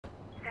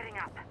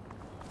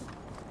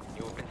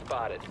You have been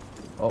spotted.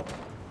 Oh.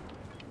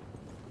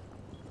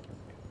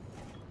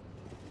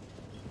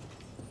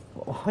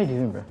 What are you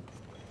doing, bro?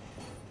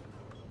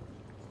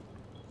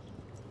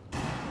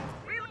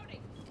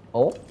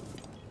 Oh.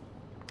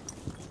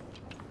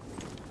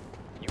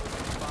 You have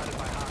been spotted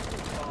by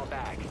hostiles. Fall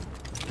back.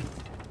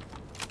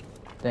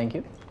 Thank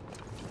you.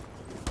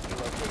 Your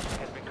location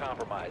has been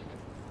compromised.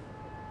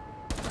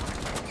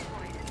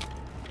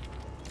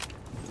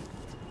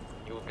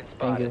 You have been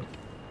Thank spotted. you.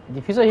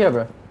 Diffuser here,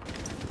 bro.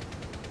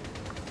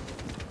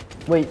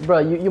 Wait, bro,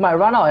 you might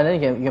run out and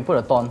then you can put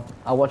a taunt.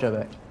 I'll watch your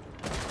back.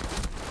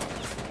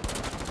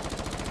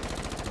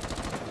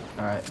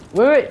 Alright.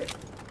 Wait.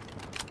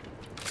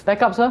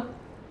 Back up, sir.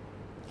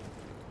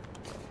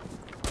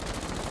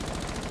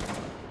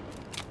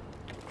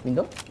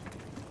 Window?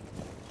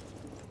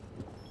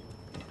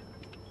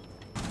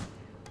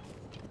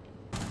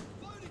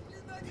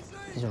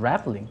 He's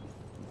rappelling.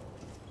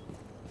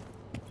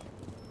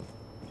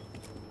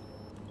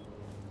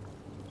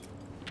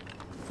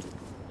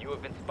 You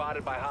have been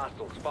spotted by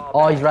hostiles. Fall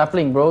Oh, back. he's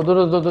rappelling, bro.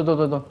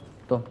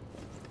 Don't.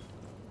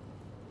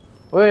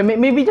 Wait,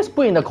 maybe just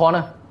put it in the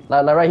corner.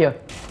 Like right here.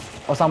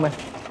 Or somewhere.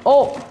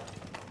 Oh!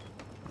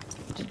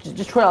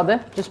 Just throw it out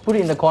there. Just put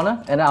it in the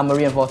corner and then I'm gonna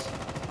reinforce.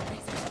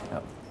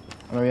 Yep.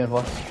 I'm gonna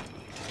reinforce.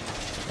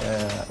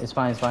 Yeah, it's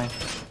fine.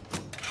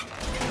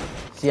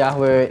 See ya,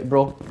 wait,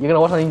 bro. You're gonna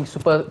watch something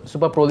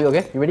super pro league,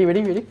 okay? You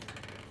ready?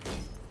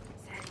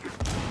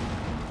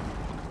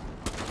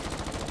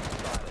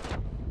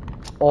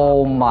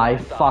 Oh my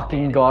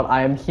fucking god,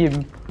 I am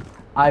him.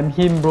 I'm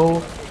him,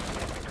 bro.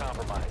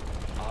 Compromised.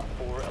 Op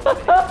 4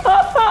 eliminated.